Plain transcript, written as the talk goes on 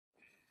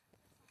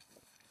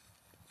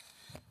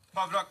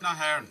Pobloch na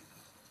Herne,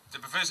 the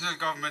Provisional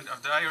Government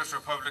of the Irish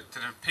Republic to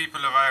the people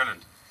of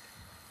Ireland.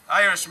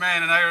 Irish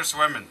men and Irish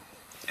women,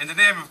 in the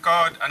name of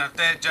God and of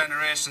dead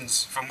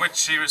generations from which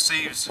she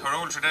receives her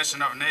old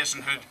tradition of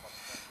nationhood,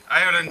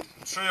 Ireland,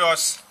 through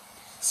us,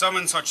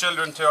 summons her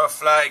children to her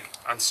flag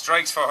and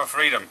strikes for her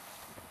freedom.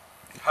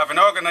 Having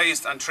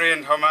organised and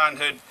trained her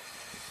manhood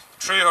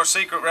through her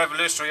secret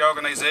revolutionary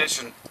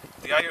organisation,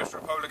 the Irish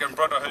Republican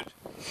Brotherhood,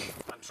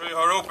 and through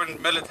her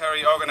open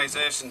military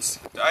organisations,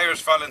 the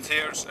Irish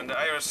Volunteers and the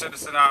Irish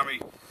Citizen Army,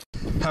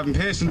 having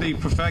patiently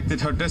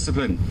perfected her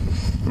discipline,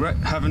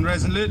 having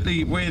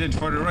resolutely waited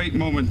for the right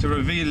moment to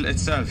reveal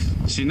itself,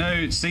 she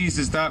now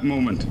seizes that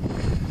moment,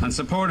 and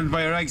supported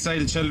by her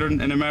exiled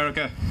children in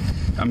America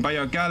and by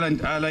her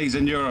gallant allies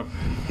in Europe,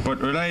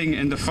 but relying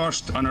in the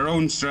first on her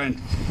own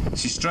strength,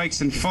 she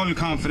strikes in full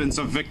confidence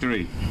of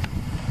victory.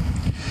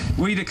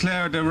 We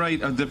declare the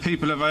right of the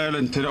people of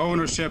Ireland to the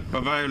ownership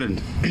of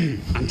Ireland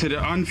and to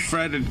the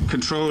unfettered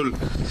control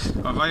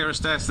of Irish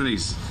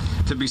destinies,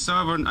 to be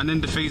sovereign and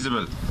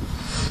indefeasible.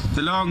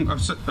 The long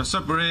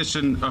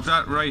usurpation of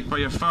that right by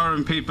a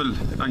foreign people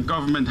and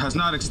government has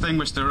not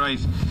extinguished the right,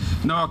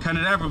 nor can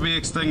it ever be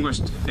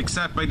extinguished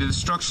except by the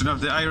destruction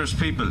of the Irish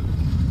people.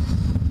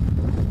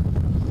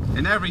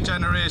 In every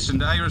generation,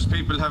 the Irish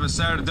people have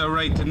asserted their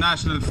right to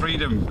national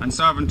freedom and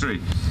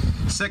sovereignty.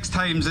 6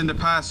 times in the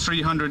past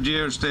 300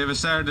 years they have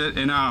asserted it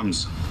in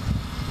arms.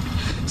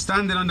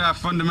 Standing on that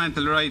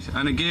fundamental right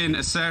and again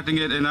asserting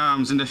it in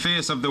arms in the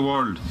face of the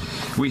world,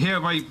 we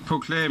hereby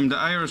proclaim the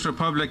Irish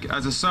Republic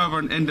as a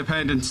sovereign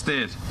independent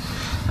state,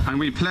 and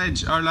we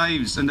pledge our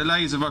lives and the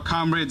lives of our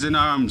comrades in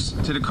arms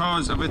to the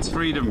cause of its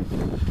freedom,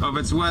 of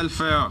its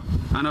welfare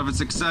and of its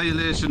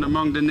exaltation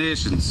among the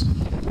nations.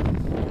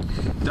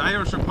 The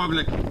Irish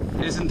Republic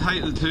is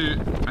entitled to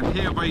and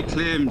hereby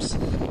claims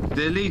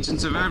the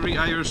allegiance of every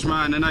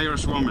Irishman and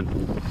Irishwoman.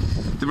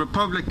 The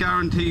Republic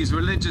guarantees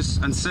religious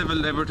and civil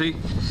liberty,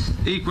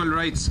 equal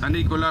rights and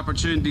equal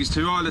opportunities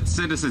to all its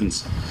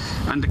citizens,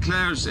 and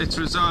declares its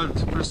resolve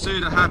to pursue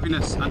the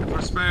happiness and the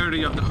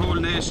prosperity of the whole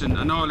nation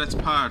and all its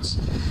parts,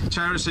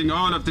 cherishing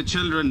all of the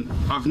children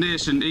of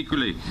nation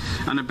equally,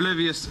 and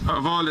oblivious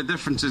of all the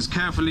differences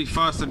carefully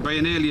fostered by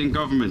an alien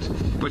government,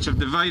 which have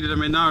divided a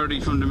minority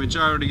from the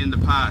majority in the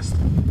past.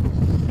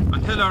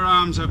 Until our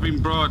arms have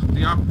been brought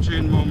the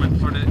opportune moment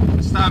for the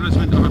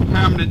establishment of a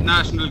permanent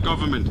national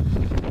government,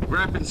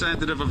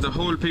 representative of the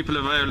whole people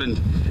of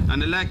Ireland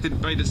and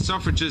elected by the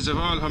suffrages of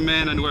all her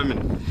men and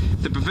women,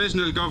 the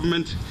provisional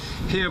government,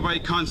 hereby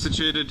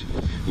constituted,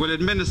 will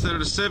administer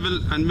the civil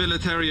and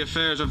military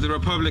affairs of the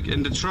Republic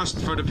in the trust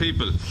for the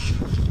people.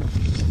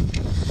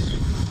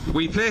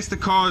 We place the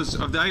cause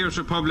of the Irish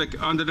Republic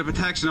under the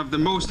protection of the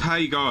Most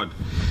High God,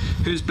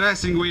 whose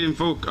blessing we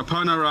invoke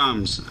upon our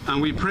arms,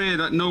 and we pray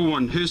that no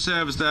one who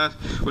serves that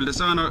will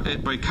dishonour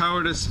it by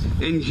cowardice,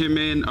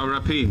 inhumane or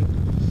rapine.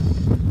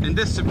 In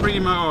this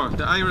supreme hour,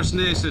 the Irish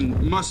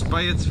nation must,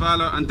 by its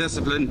valour and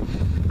discipline,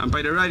 and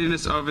by the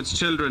readiness of its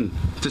children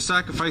to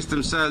sacrifice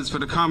themselves for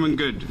the common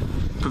good,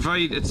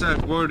 provide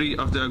itself worthy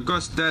of the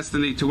august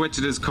destiny to which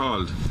it is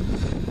called.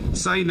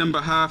 Signed on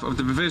behalf of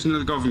the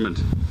Provisional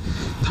Government,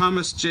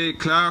 Thomas J.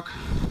 Clark,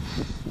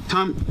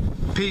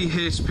 P.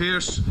 H.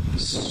 Pearce,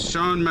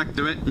 Sean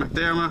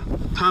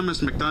McDermott,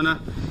 Thomas McDonough,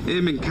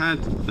 Eamon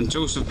Cant and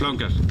Joseph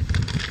Plunkett.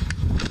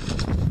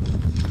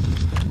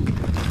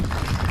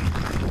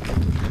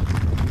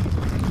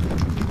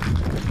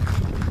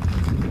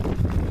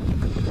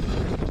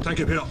 Thank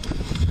you, Peter.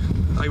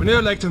 I would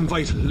now like to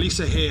invite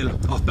Lisa Hale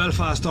of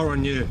Belfast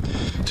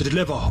RNU to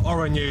deliver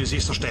RNU's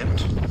Easter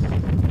statement.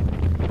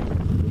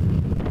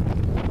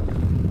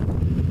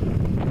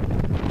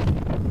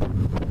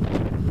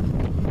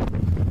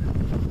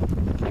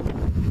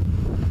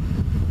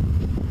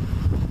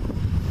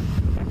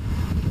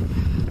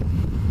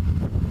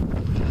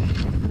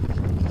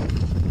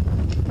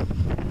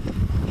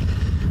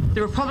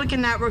 The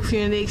Republican Network for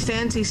Unity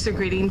extends Easter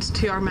greetings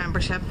to our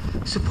membership,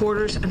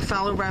 supporters and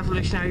fellow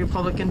revolutionary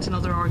Republicans and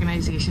other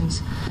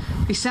organisations.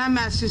 We send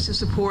messages of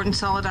support and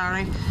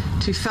solidarity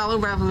to fellow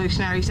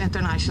revolutionaries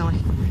internationally.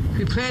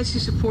 We pledge to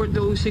support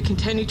those who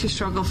continue to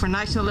struggle for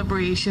national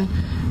liberation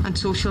and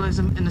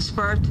socialism in the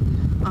spirit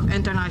of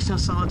international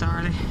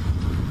solidarity.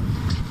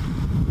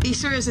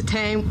 Easter is a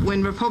time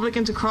when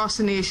Republicans across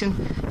the nation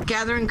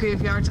gather in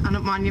graveyards and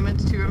at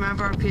monuments to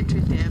remember our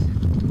patriot dead.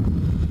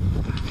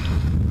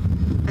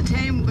 A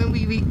time when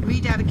we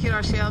rededicate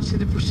ourselves to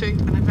the pursuit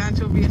and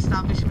eventual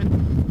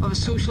re-establishment of a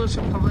socialist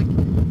republic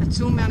that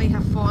so many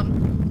have fought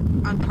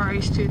and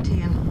perished to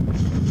attain.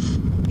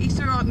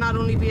 Easter ought not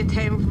only be a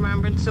time of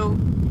remembrance, though,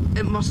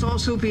 it must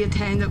also be a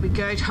time that we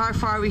gauge how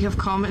far we have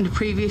come in the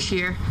previous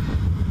year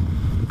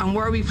and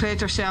where we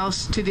pledge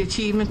ourselves to the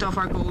achievement of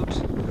our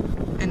goals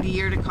in the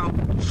year to come.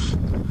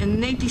 In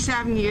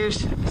 97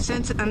 years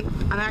since an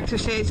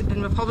exercise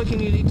in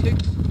Republican unity took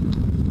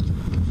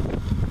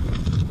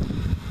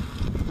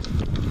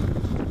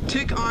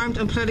armed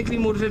and politically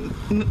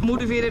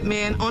motivated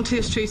men onto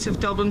the streets of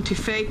Dublin to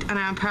fight an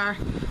empire,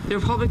 the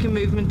Republican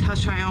movement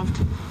has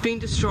triumphed. been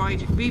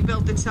destroyed,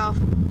 rebuilt itself,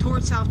 tore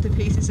itself to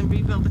pieces and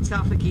rebuilt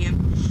itself again,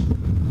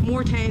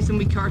 more times than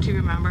we care to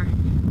remember.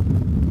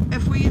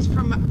 If we as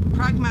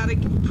pragmatic,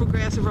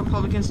 progressive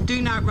Republicans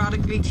do not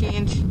radically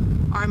change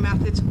our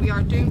methods, we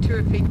are doomed to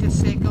repeat this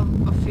cycle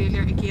of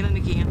failure again and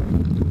again.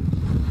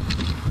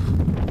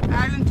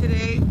 Ireland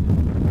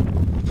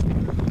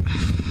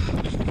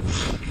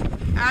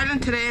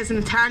today is an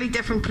entirely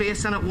different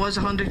place than it was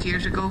 100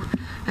 years ago.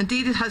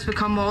 Indeed, it has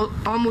become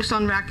almost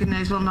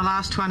unrecognisable in the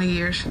last 20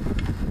 years.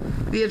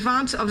 The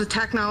advance of the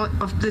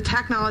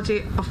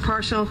technology of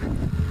personal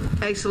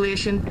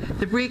isolation,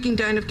 the breaking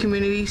down of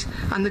communities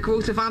and the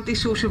growth of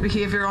antisocial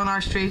behaviour on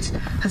our streets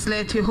has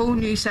led to a whole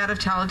new set of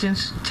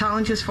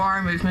challenges for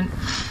our movement.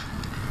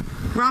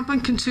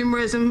 Rampant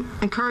consumerism,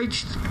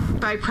 encouraged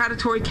by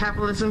predatory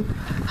capitalism,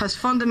 has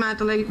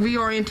fundamentally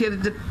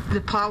reorientated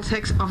the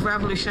politics of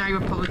revolutionary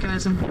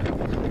republicanism.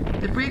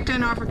 The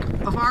breakdown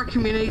of our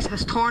communities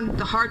has torn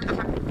the heart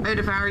out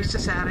of Irish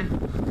society.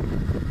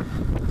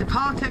 The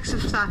politics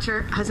of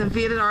Thatcher has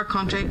invaded our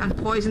country and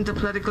poisoned the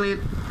political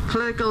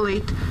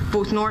elite,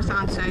 both north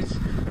and south.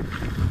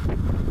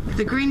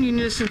 The Green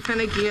Unionists and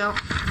Fine Gael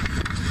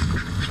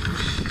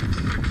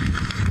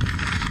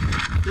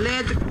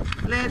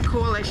led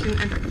coalition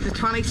in the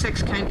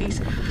 26 counties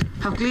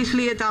have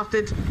gleefully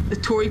adopted the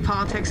Tory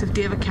politics of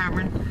David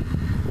Cameron.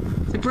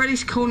 The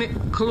British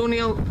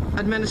colonial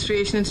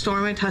administration in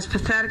Stormont has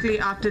pathetically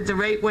opted the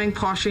right-wing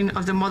posturing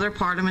of the Mother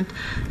Parliament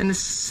in the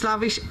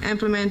slavish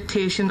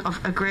implementation of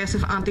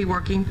aggressive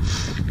anti-working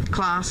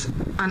class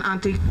and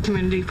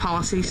anti-community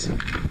policies.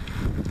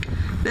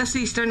 This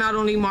Easter not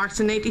only marks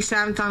the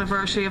 97th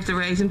anniversary of the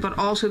Rising, but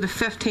also the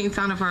 15th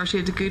anniversary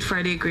of the Good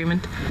Friday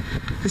Agreement.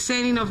 The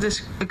signing of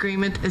this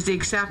agreement is the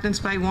acceptance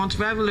by once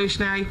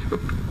revolutionary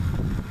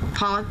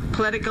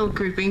political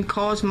grouping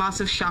caused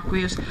massive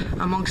shockwaves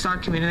amongst our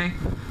community.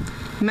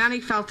 Many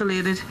felt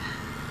elated,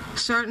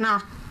 certain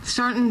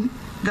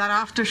that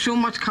after so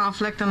much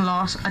conflict and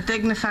loss, a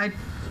dignified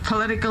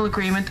political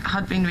agreement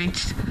had been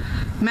reached.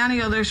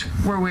 Many others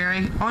were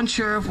wary,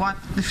 unsure of what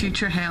the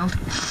future held.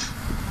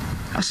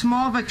 A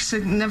small but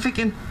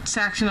significant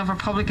section of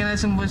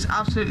republicanism was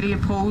absolutely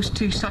opposed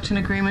to such an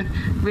agreement,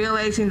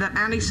 realising that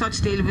any such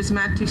deal was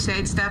meant to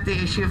sidestep the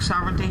issue of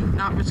sovereignty,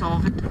 not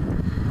resolve it.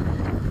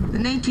 The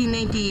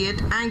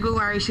 1998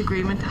 Anglo-Irish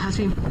Agreement has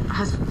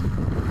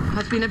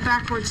been a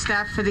backward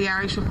step for the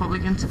Irish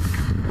Republicans.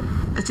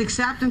 Its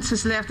acceptance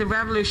has left the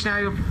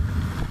revolutionary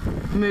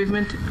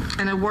movement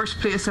in a worse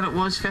place than it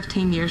was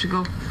 15 years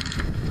ago.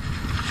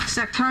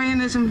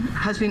 Sectarianism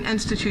has been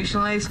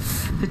institutionalised.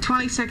 The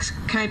 26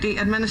 county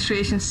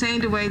administration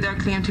signed away their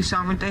claim to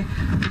sovereignty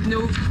with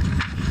no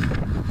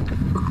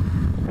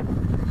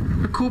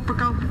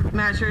reciprocal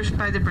measures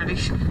by the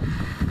British.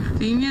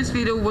 The Unionist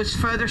veto was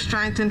further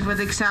strengthened with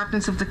the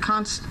acceptance of the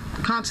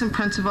constant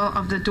principle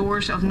of the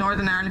doors of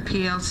Northern Ireland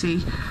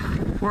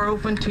plc were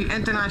open to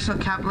international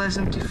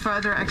capitalism to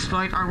further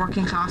exploit our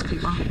working class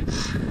people.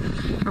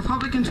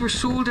 Republicans were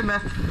sold a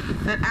myth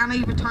that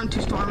any return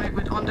to Stormont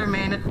would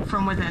undermine it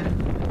from within.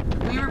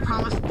 We were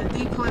promised the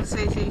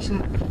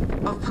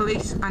depoliticisation of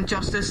police and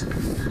justice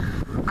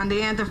and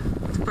the end of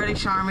the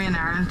British Army in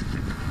Ireland.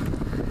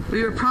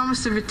 We were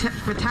promised the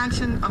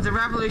retention of the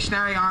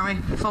Revolutionary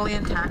Army fully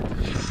intact.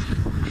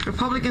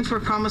 Republicans were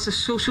promised a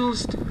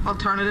socialist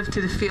alternative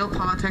to the failed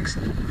politics,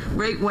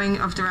 right wing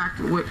of direct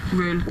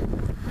rule.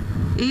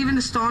 Even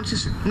the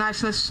staunchest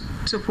nationalist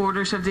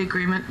supporters of the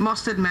agreement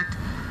must admit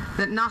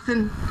that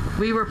nothing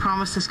we were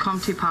promised has come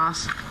to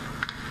pass.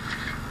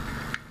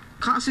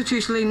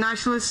 Constitutionally,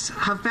 nationalists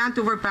have bent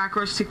over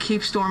backwards to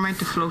keep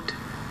Stormont afloat.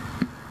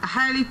 A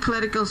highly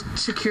political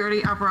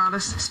security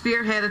apparatus,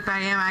 spearheaded by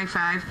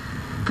MI5,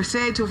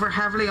 presides over a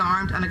heavily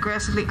armed and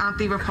aggressively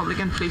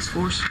anti-Republican police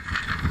force.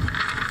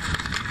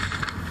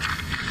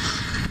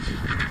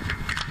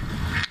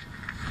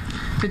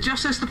 The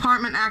Justice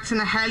Department acts in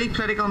a highly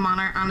political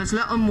manner and is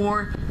little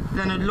more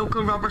than a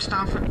local rubber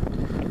stamp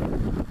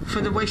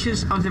for the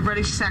wishes of the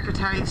British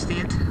Secretary of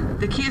State.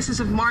 The cases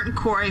of Martin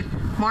Corey,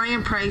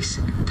 Marion Price,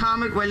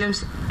 Tom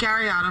McWilliams,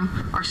 Gary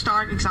Adam are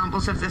stark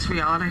examples of this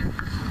reality.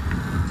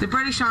 The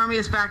British Army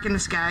is back in the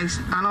skies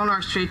and on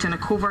our streets in a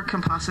covert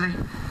capacity.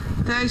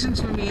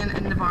 Thousands remain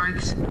in the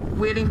barracks,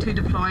 waiting to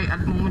deploy at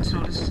a moment's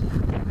notice.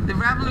 The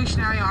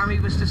Revolutionary Army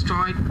was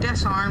destroyed,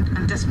 disarmed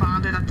and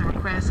disbanded at the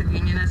request of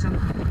Unionism.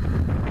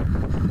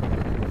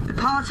 The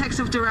politics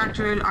of direct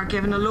rule are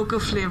given a local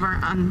flavour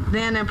and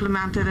then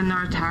implemented in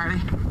their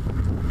entirety.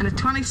 In the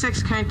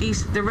 26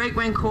 counties, the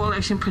right-wing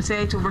coalition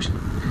presides over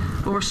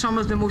some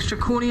of the most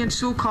draconian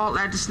so-called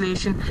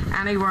legislation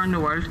anywhere in the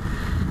world.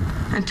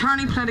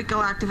 Interning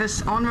political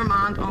activists on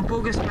remand on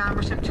bogus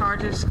membership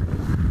charges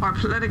or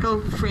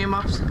political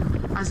frame-ups,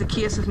 as the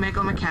case of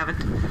Michael McKevitt.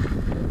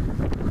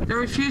 The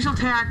refusal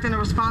to act in a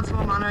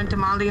responsible manner in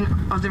demanding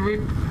of the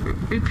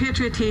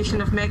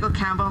repatriation of Michael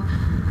Campbell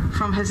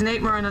from his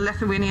nightmare in a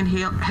Lithuanian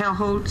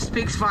hellhole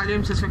speaks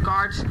volumes as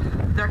regards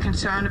their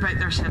concern about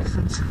their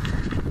citizens.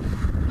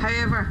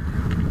 However,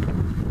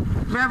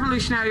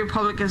 revolutionary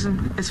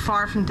republicanism is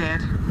far from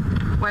dead.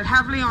 While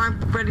heavily armed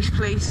British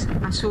police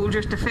and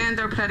soldiers defend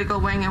their political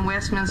wing in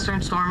Westminster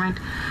and Stormont,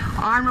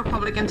 armed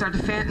Republicans are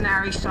defending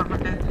Irish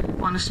sovereignty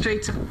on the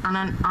streets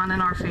and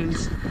in our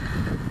fields.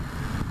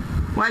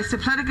 Whilst the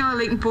political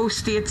elite in both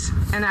states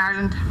in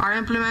Ireland are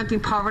implementing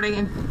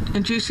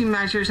poverty-inducing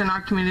measures in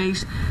our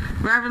communities,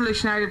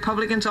 revolutionary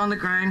Republicans on the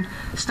ground,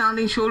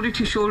 standing shoulder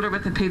to shoulder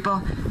with the people,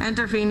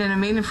 intervene in a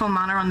meaningful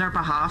manner on their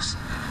behalves.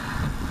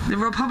 The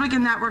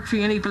Republican Network for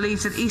Unity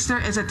believes that Easter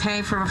is a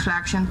time for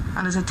reflection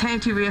and is a time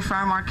to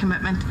reaffirm our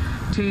commitment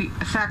to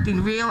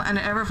effecting real and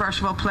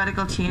irreversible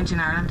political change in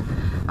Ireland,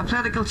 a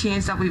political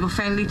change that we will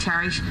finally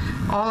cherish,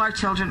 all our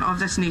children of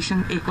this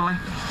nation equally.